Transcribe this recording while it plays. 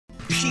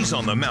She's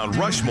on the Mount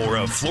Rushmore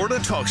of Florida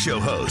talk show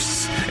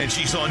hosts, and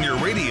she's on your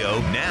radio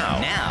now.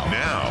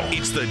 Now.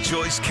 It's the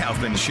Joyce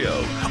Kaufman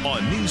Show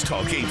on News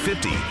Talk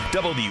 850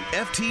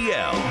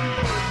 WFTL.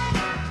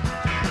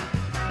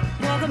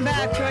 Welcome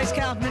back. Joyce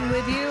Kaufman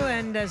with you.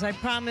 And as I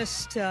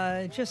promised,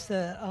 just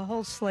a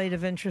whole slate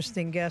of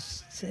interesting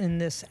guests in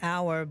this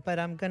hour. But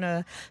I'm going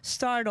to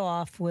start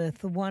off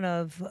with one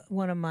of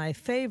my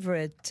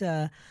favorite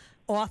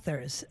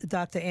authors,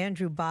 Dr.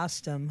 Andrew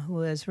Bostom, who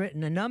has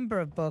written a number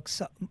of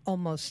books,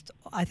 almost,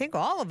 I think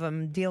all of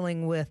them,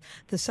 dealing with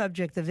the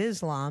subject of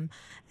Islam,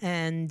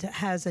 and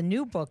has a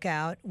new book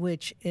out,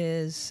 which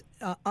is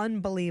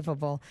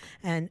unbelievable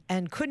and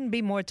couldn't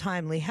be more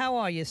timely. How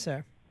are you,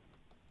 sir?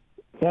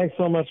 Thanks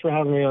so much for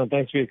having me on.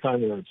 Thanks for your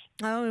kind words.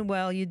 Oh,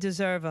 well, you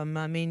deserve them.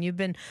 I mean, you've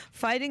been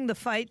fighting the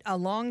fight a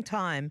long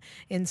time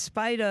in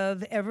spite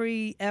of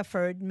every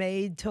effort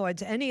made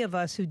towards any of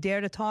us who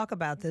dare to talk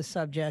about this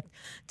subject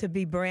to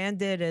be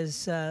branded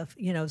as,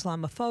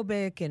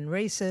 Islamophobic and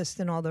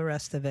racist and all the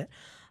rest of it.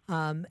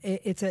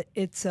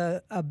 It's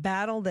a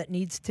battle that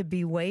needs to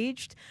be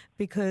waged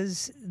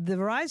because the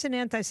rise in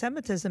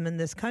anti-Semitism in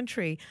this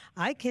country,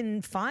 I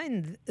can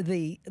find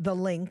the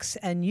links,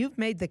 and you've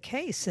made the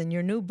case in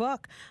your new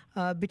book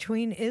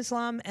between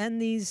Islam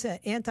and these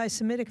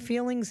anti-Semitic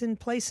feelings in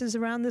places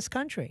around this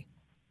country.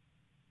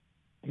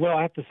 Well,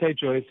 I have to say,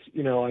 Joyce,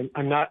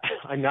 I'm not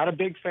a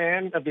big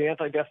fan of the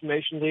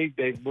Anti-Defamation League.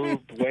 They've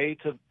moved way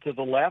to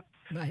the left.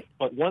 Right.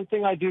 But one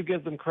thing I do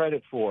give them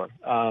credit for,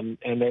 and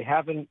they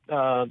haven't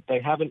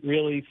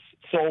really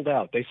sold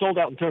out. They sold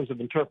out in terms of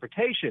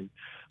interpretation,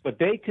 but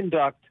they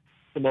conduct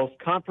the most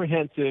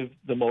comprehensive,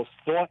 the most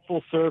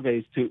thoughtful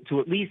surveys to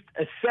at least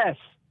assess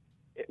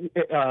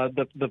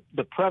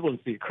the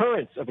prevalence, the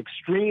occurrence of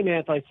extreme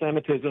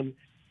anti-Semitism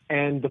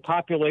and the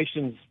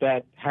populations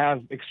that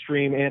have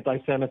extreme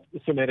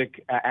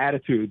anti-Semitic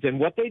attitudes. And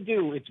what they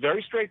do, it's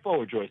very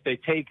straightforward, Joyce. They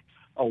take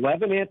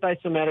 11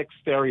 anti-Semitic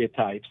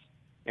stereotypes,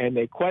 and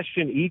they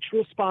question each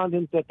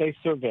respondent that they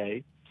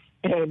survey.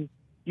 And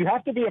you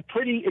have to be a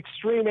pretty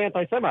extreme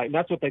anti-Semite, and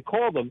that's what they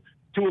call them,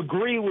 to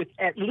agree with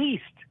at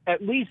least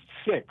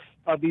 6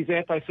 of these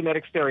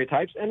anti-Semitic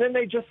stereotypes. And then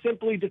they just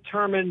simply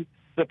determine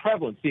the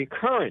prevalence, the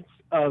occurrence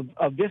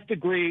of this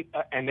degree,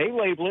 and they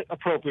label it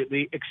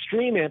appropriately,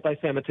 extreme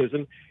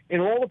anti-Semitism in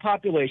all the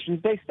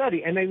populations they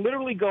study. And they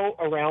literally go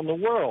around the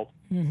world,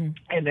 and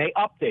they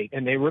update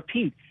and they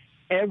repeat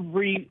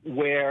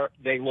everywhere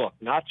they look,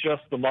 not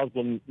just the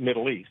Muslim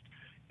Middle East.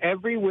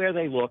 Everywhere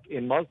they look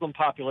in Muslim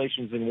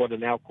populations in what are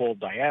now called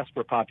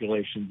diaspora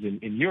populations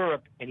in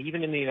Europe and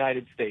even in the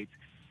United States,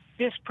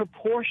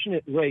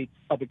 disproportionate rates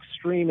of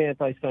extreme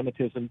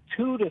anti-Semitism,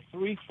 2 to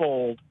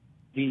 3-fold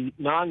the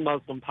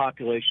non-Muslim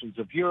populations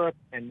of Europe,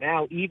 and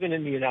now even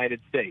in the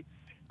United States.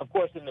 Of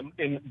course,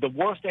 in the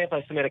worst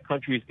anti-Semitic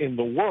countries in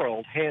the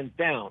world, hands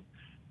down,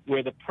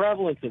 where the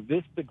prevalence of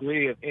this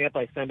degree of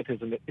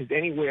anti-Semitism is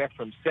anywhere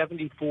from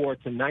 74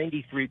 to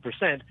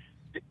 93%,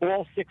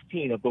 all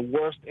 16 of the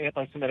worst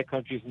anti-Semitic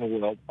countries in the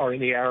world are in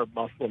the Arab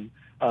Muslim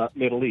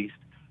Middle East.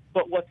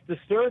 But what's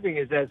disturbing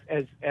is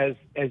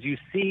as you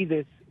see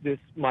this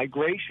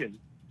migration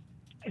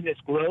and this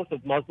growth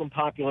of Muslim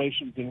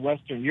populations in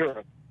Western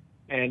Europe,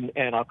 and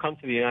I'll come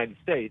to the United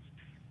States,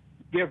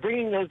 they're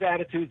bringing those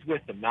attitudes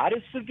with them. Not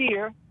as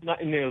severe.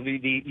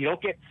 You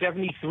don't get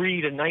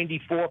 73 to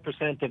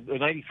 94% of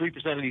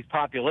 93% of these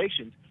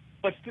populations,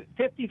 but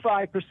 50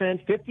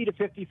 to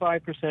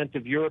 55%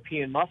 of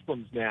European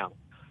Muslims now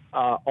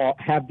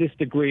have this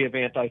degree of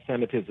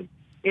anti-Semitism.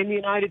 In the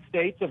United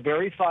States, a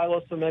very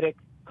philo-Semitic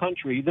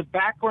country, the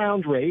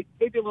background rate,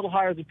 maybe a little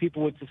higher than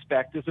people would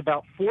suspect, is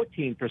about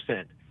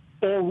 14%.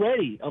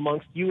 Already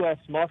amongst U.S.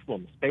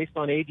 Muslims, based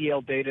on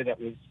ADL data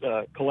that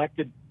was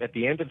collected at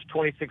the end of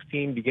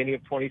 2016, beginning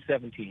of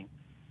 2017,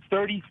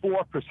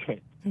 34%.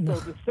 So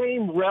the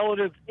same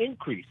relative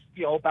increase,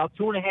 about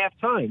 2.5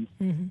 times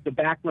the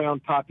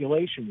background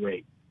population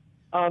rate.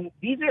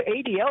 These are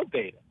ADL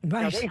data.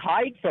 Right. Now, they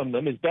hide from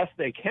them as best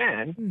they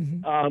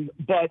can,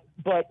 but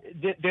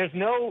there's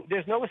no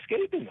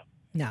escaping them.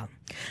 No.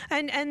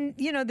 And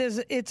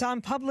it's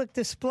on public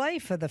display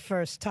for the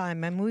first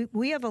time. And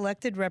we have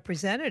elected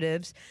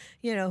representatives,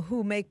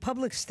 who make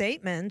public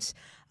statements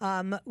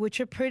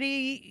which are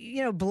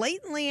pretty,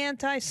 blatantly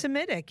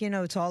anti-Semitic.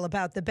 It's all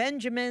about the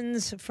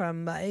Benjamins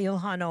from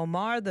Ilhan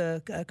Omar,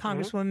 the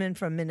congresswoman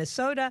from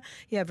Minnesota.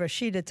 You have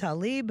Rashida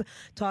Tlaib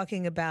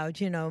talking about,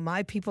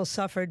 my people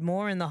suffered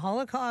more in the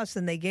Holocaust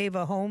and they gave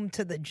a home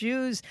to the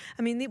Jews.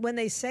 I mean, when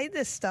they say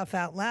this stuff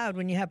out loud,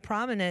 when you have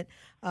prominent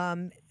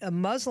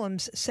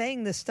Muslims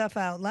saying this stuff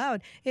out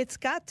loud, it's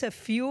got to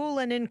fuel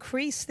and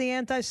increase the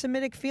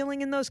anti-Semitic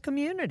feeling in those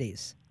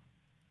communities.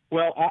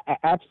 Well,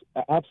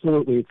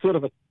 absolutely. It's sort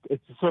of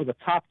a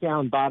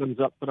top-down,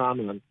 bottoms-up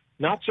phenomenon,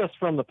 not just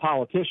from the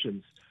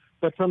politicians,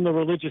 but from the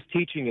religious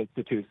teaching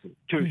institutions.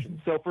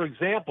 So, for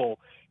example,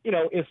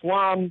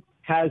 Islam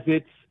has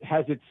its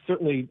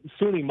certainly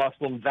Sunni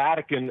Muslim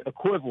Vatican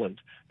equivalent,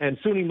 and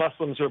Sunni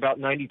Muslims are about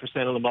 90%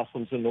 of the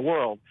Muslims in the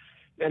world,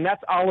 and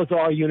that's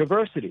Al-Azhar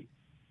University.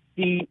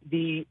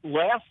 the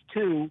last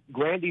two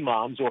grand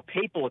imams, or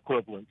papal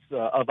equivalents,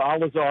 of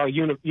Al-Azhar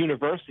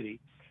University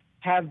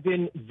have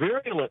been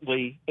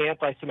virulently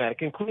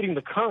anti-Semitic, including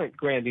the current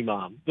grand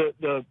imam.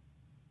 The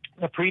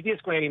previous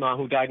grand imam,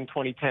 who died in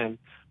 2010,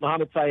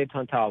 Muhammad Sayyid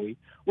Tantawi,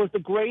 was the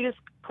greatest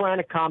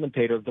Quranic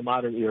commentator of the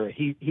modern era.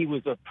 He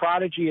was a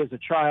prodigy as a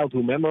child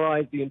who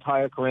memorized the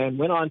entire Quran,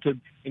 went on to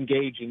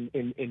engage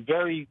in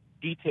very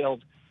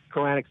detailed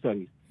Quranic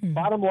studies. Mm-hmm.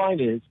 Bottom line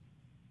is,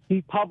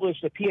 he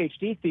published a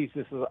PhD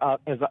thesis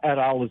at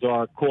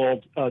Al-Azhar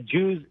called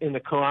Jews in the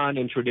Quran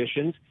and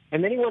Traditions,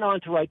 and then he went on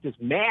to write this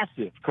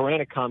massive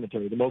Quranic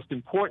commentary, the most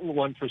important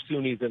one for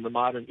Sunnis in the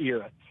modern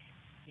era.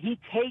 He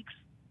takes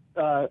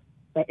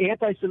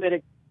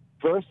anti-Semitic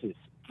verses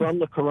from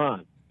the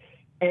Quran,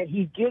 and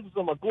he gives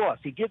them a gloss.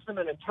 He gives them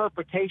an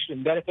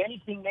interpretation that, if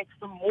anything, makes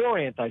them more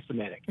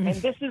anti-Semitic. Mm-hmm. And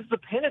this is the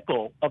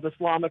pinnacle of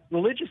Islamic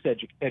religious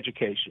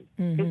education.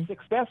 Mm-hmm. His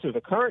successor,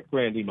 the current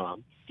Grand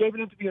Imam, gave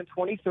an interview in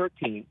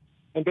 2013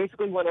 and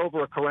basically went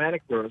over a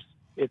Quranic verse.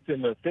 It's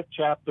in the 5th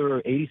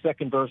chapter,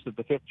 82nd verse of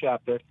the 5th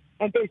chapter.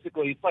 And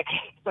basically, it's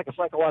like a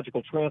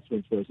psychological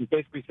transference verse. It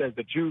basically says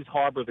the Jews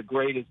harbor the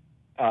greatest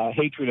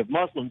hatred of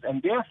Muslims.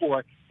 And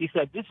therefore, he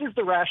said, this is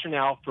the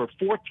rationale for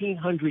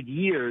 1,400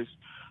 years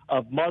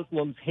of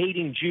Muslims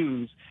hating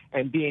Jews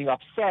and being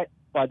upset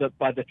by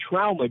the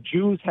trauma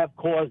Jews have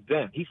caused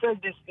them. He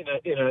said this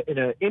in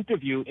an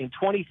interview in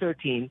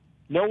 2013.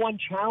 No one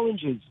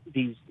challenges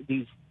these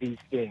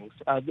things,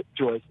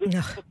 Joyce. This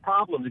is the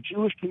problem. The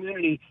Jewish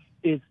community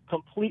is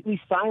completely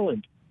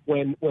silent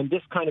when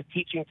this kind of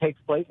teaching takes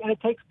place, and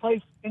it takes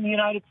place in the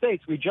United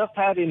States. We just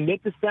had in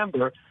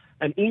mid-December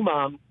an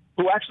imam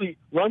who actually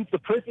runs the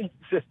prison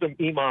system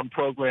imam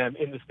program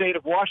in the state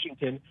of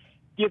Washington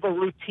give a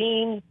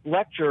routine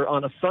lecture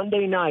on a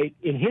Sunday night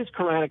in his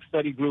Quranic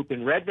study group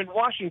in Redmond,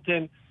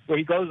 Washington, where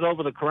he goes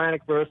over the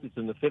Quranic verse. It's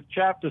in the 5th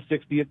chapter,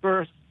 60th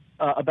verse,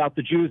 about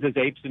the Jews as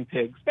apes and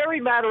pigs. Very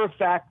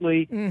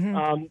matter-of-factly,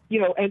 mm-hmm.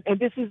 And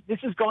this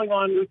is going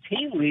on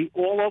routinely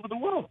all over the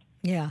world.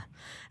 Yeah,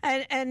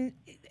 and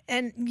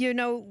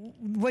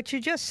what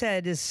you just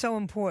said is so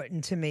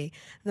important to me.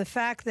 The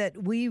fact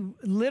that we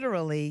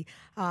literally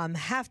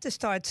have to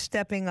start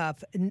stepping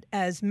up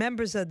as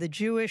members of the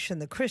Jewish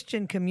and the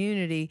Christian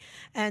community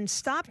and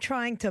stop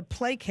trying to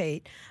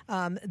placate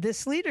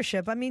this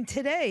leadership. I mean,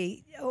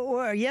 today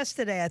or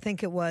yesterday, I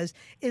think it was,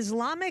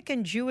 Islamic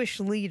and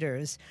Jewish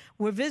leaders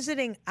were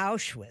visiting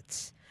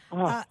Auschwitz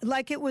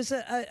like it was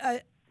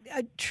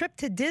a trip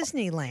to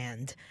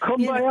Disneyland.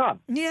 Kumbaya.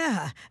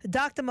 Yeah.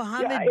 Dr.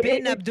 Mohammed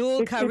bin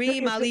Abdul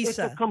Karim Al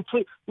Isa. It's a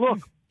complete, look,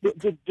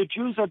 the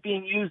Jews are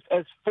being used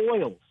as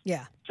foils.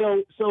 Yeah.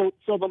 So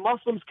the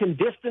Muslims can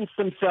distance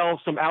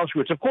themselves from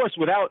Auschwitz, of course,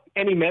 without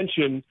any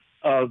mention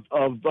of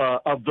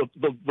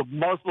the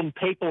Muslim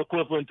papal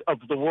equivalent of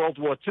the World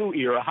War II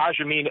era, Haj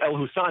Amin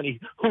al-Husseini,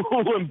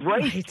 who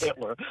embraced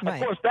Hitler.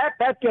 Right. Of course,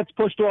 that gets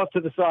pushed off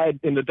to the side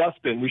in the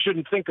dustbin. We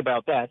shouldn't think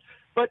about that.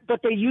 But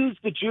they use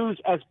the Jews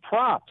as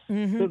props,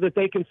 mm-hmm. so that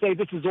they can say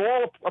this is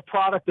all a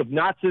product of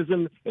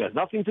Nazism. It has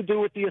nothing to do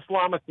with the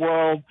Islamic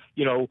world.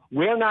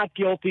 We're not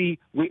guilty.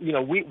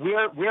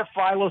 We're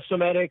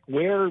philo-Semitic.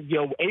 We're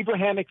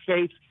Abrahamic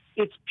faith.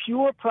 It's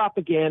pure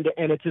propaganda,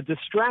 and it's a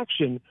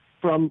distraction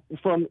from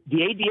the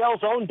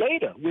ADL's own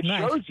data, which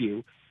shows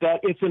you that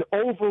it's an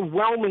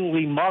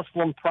overwhelmingly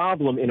Muslim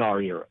problem in our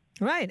era.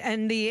 Right.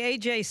 And the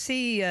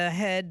AJC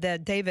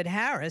head, David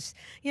Harris,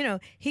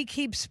 he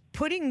keeps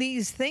putting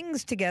these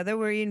things together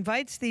where he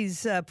invites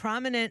these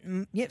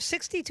prominent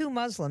 62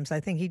 Muslims, I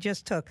think he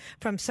just took,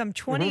 from some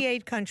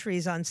 28 mm-hmm.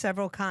 countries on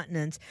several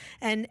continents.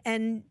 And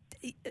I'm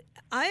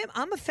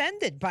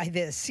offended by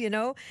this,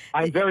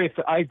 I'm very,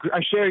 I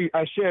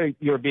share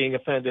your being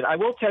offended. I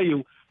will tell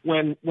you,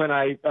 when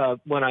I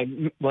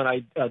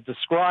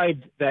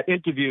described that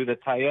interview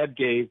that Tayeb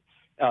gave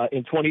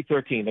in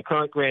 2013, the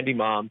current Grand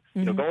Imam,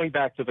 mm-hmm. Going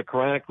back to the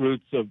Quranic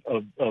roots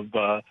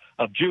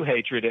of Jew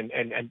hatred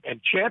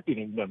and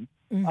championing them,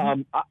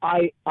 mm-hmm.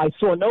 I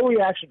saw no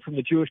reaction from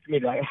the Jewish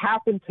community. I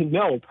happen to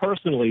know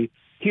personally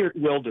Geert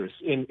Wilders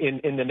in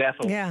the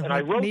Netherlands, and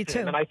I wrote to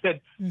him and I said,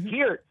 mm-hmm.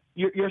 Geert,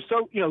 you're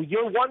so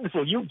you're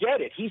wonderful. You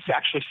get it. He's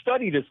actually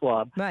studied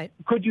Islam. Right?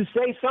 Could you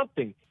say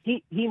something?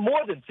 He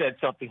more than said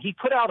something. He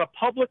put out a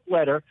public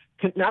letter,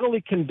 not only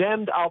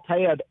condemned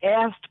Al-Tayeb,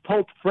 asked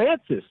Pope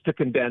Francis to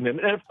condemn him.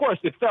 And, of course,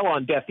 it fell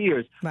on deaf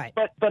ears. Right.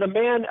 But a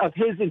man of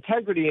his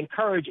integrity and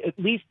courage at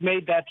least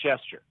made that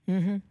gesture.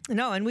 Mm-hmm.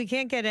 No, and we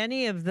can't get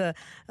any of the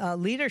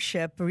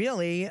leadership,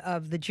 really,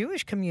 of the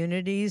Jewish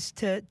communities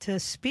to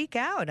speak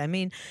out. I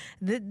mean,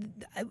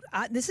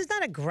 this is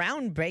not a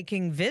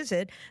groundbreaking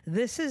visit.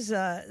 This is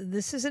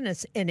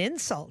an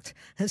insult,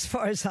 as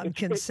far as I'm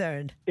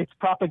concerned. It's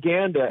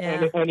propaganda,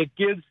 yeah. and it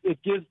gives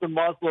the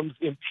Muslims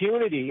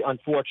impunity,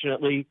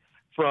 unfortunately,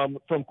 from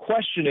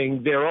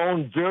questioning their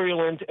own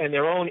virulent and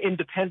their own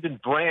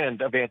independent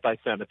brand of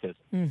anti-Semitism.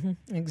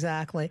 Mm-hmm,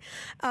 exactly.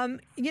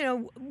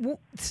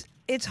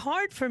 it's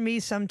hard for me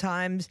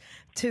sometimes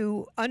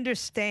to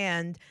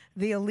understand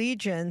the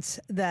allegiance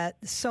that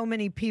so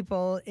many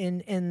people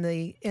in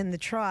the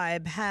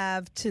tribe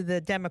have to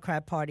the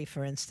Democrat Party,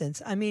 for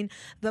instance. I mean,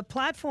 the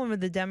platform of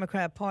the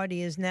Democrat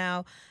Party is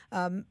now,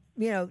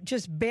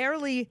 just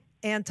barely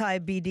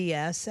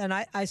anti-BDS, and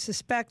I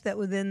suspect that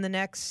within the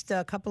next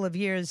couple of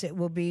years it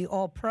will be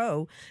all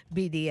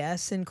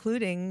pro-BDS,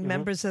 including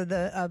members of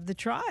the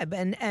tribe.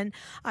 And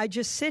I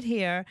just sit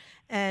here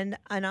and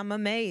I'm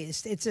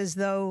amazed. It's as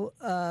though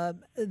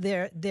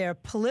their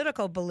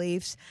political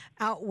beliefs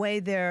outweigh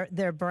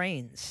their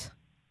brains.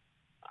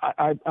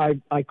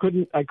 I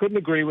couldn't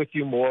agree with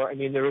you more. I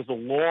mean, there is a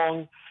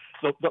long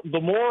the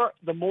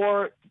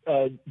more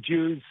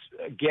Jews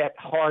get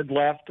hard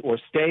left or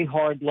stay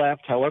hard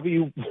left, however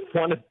you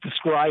want to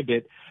describe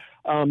it,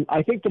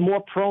 I think the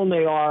more prone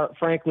they are,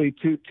 frankly,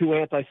 to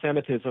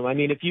anti-Semitism. I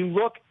mean, if you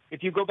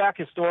go back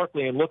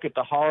historically and look at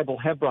the horrible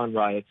Hebron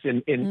riots in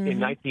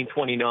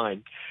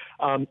 1929,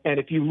 and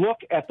if you look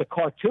at the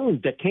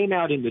cartoons that came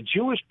out in the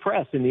Jewish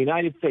press in the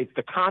United States,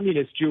 the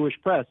communist Jewish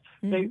press,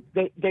 they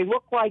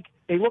look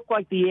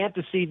like the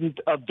antecedent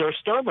of Der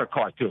Stürmer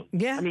cartoons.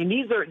 Yeah. I mean,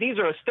 these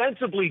are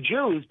ostensibly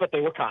Jews, but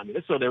they were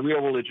communists, so their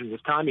real religion was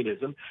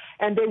communism,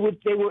 and they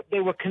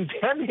were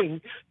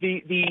condemning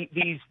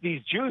these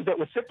Jews that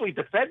were simply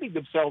defending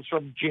themselves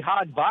from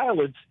jihad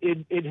violence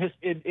in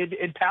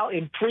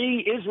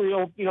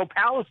pre-Israel,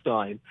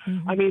 Palestine.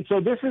 I mean, so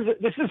this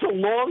is a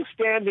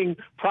long-standing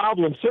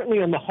problem, certainly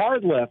on the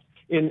hard left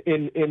in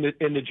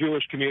the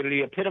Jewish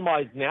community,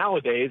 epitomized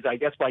nowadays, I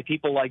guess, by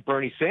people like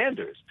Bernie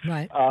Sanders.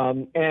 Right.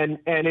 And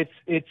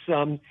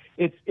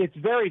it's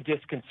very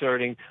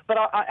disconcerting. But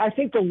I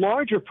think the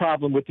larger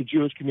problem with the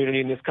Jewish community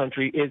in this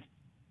country is,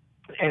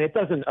 and it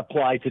doesn't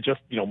apply to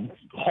just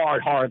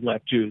hard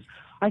left Jews.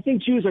 I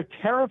think Jews are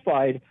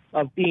terrified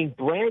of being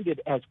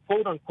branded as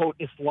quote unquote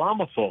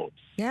Islamophobes.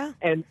 Yeah.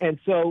 And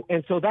so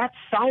that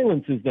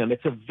silences them.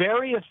 It's a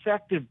very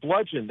effective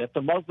bludgeon that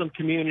the Muslim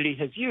community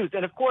has used.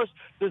 And of course,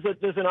 there's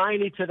an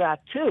irony to that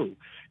too,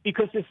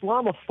 because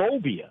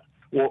Islamophobia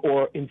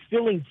or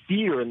instilling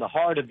fear in the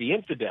heart of the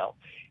infidel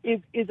is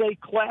a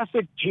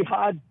classic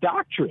jihad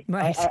doctrine.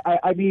 Right.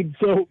 I mean,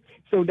 so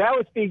now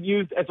it's being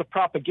used as a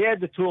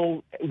propaganda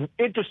tool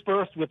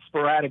interspersed with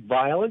sporadic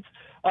violence.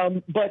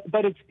 But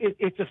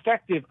it's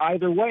effective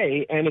either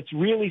way, and it's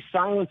really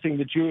silencing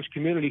the Jewish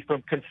community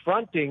from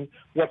confronting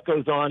what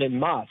goes on in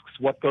mosques,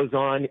 what goes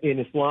on in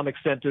Islamic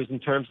centers in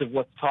terms of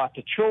what's taught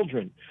to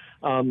children,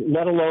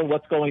 let alone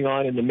what's going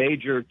on in the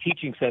major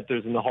teaching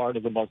centers in the heart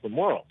of the Muslim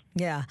world.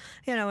 Yeah.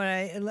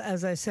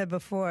 As I said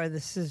before,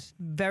 this is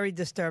very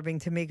disturbing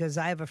to me because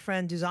I have a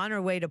friend who's on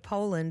her way to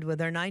Poland with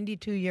her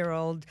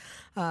 92-year-old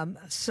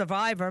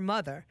survivor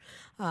mother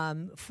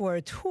for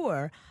a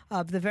tour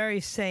of the very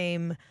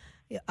same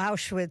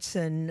Auschwitz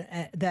and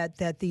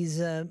that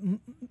these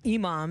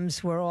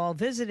imams were all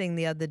visiting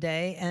the other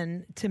day.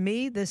 And to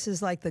me, this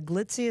is like the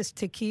glitziest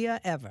tequila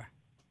ever.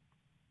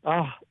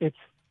 It's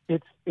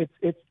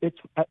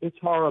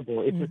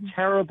horrible. It's a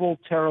terrible,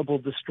 terrible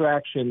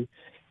distraction.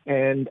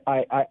 And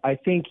I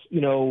think,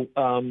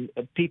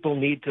 people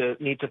need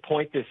to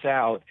point this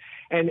out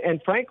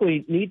and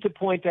frankly need to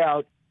point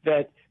out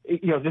that,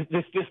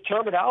 this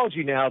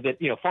terminology now that,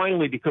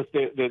 finally, because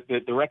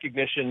the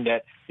recognition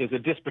that there's a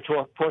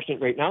disproportionate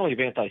rate not only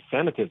of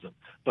anti-Semitism,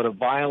 but of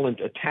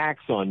violent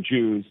attacks on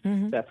Jews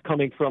that's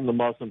coming from the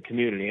Muslim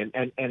community.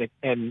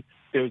 And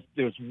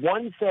there's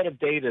one set of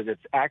data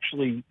that's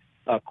actually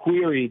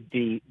queried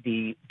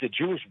the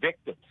Jewish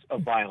victims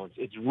of violence.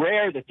 It's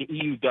rare that the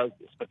EU does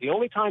this, but the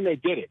only time they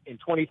did it in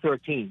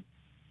 2013,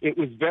 it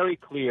was very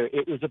clear.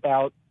 It was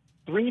about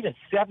 3 to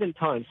 7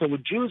 times. So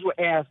when Jews were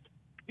asked,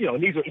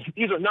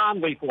 these are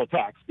non-lethal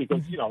attacks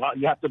because you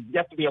have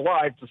to be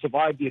alive to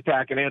survive the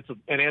attack and answer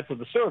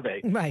the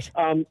survey. Right.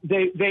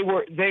 They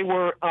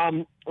were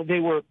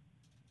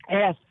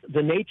asked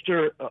the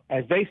nature,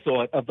 as they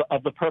saw it,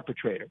 of the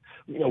perpetrator.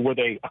 Were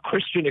they a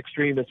Christian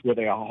extremist? Were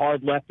they a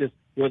hard leftist?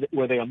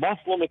 Were they a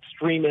Muslim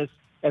extremist,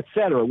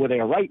 etc.? Were they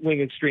a right-wing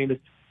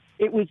extremist?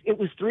 It was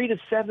 3 to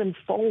 7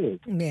 fold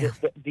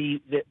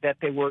that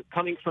they were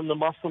coming from the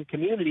Muslim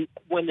community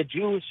when the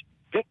Jewish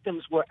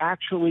victims were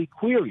actually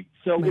queried.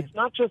 So It's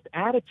not just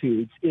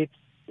attitudes; it's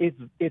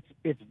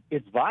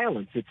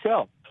violence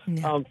itself.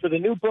 Yeah. For the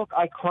new book,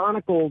 I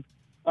chronicled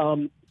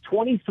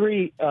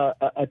 23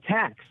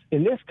 attacks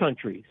in this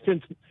country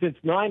since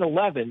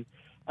 9/11.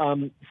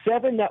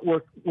 7 that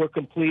were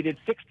completed,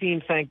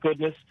 16, thank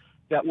goodness,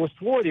 that were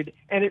thwarted,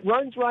 and it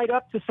runs right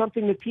up to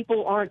something that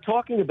people aren't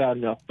talking about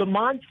enough. The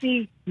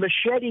Monsey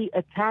machete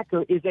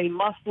attacker is a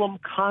Muslim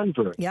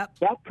convert. Yep.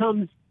 That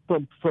comes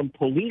from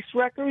police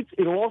records.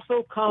 It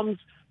also comes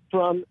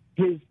from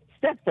his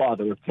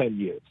stepfather of 10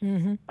 years.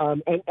 And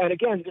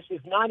again, this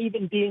is not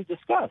even being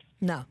discussed.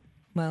 No.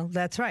 Well,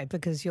 that's right,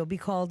 because you'll be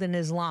called an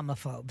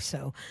Islamophobe,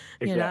 so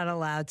you're not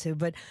allowed to.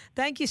 But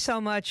thank you so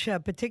much,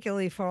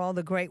 particularly for all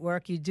the great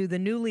work you do. The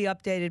newly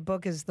updated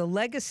book is The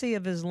Legacy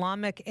of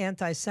Islamic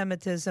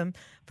Anti-Semitism,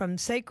 From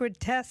Sacred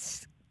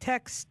Texts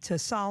text to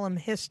solemn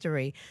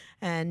history.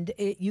 And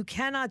you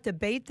cannot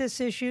debate this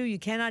issue. You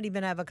cannot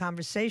even have a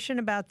conversation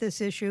about this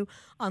issue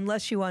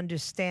unless you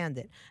understand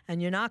it.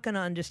 And you're not going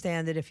to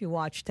understand it if you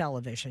watch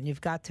television.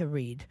 You've got to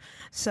read.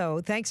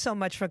 So thanks so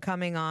much for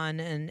coming on.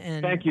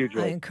 And Thank you,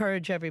 Joyce. I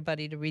encourage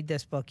everybody to read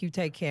this book. You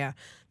take care.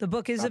 The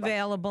book is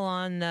available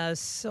on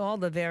all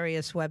the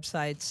various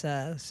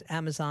websites,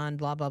 Amazon,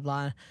 blah, blah,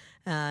 blah.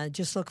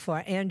 Just look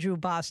for Andrew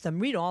Bostom.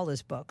 Read all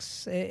his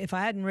books. If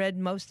I hadn't read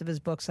most of his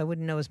books, I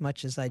wouldn't know as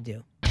much as I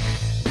do.